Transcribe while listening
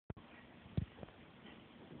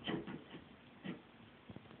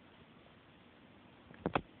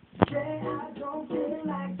don't feel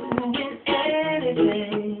like doing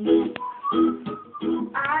anything.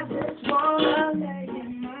 I just wanna lay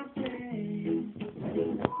in my bed.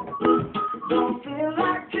 Don't feel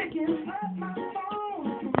like picking up my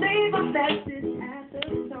phone. Leave a message at the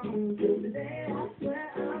tone. Today I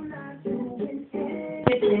swear I'm not doing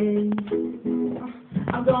anything.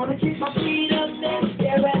 I'm gonna keep my feet up and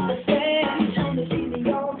stare at the fan. Turn the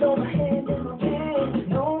TV on, throw my hand in my pants.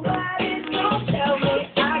 Nobody's gonna tell me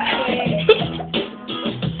I can't.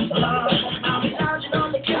 I'll be lounging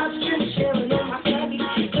on the couch and chilling in my baggy.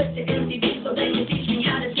 Put the MTV so they can teach me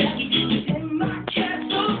how to jackie. In my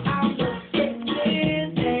castle, I'm the sickest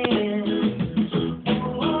man.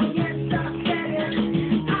 Oh yes, I said it,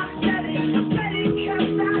 I said it, I said it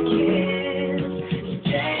 'cause I can.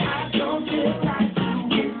 Today I don't feel like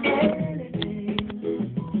doing anything.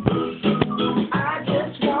 I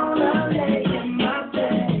just wanna lay in my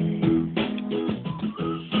bed.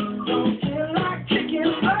 Don't feel like picking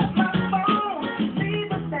up my phone.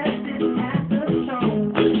 Leave a message at the tone.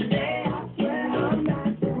 Today I swear I'm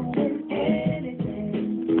not doing anything.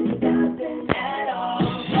 Nothing at all.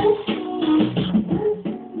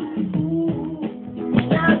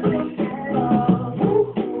 Nothing at all.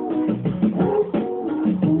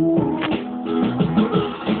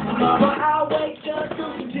 Tomorrow I'll wake up to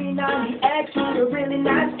between 90 X with a really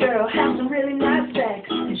nice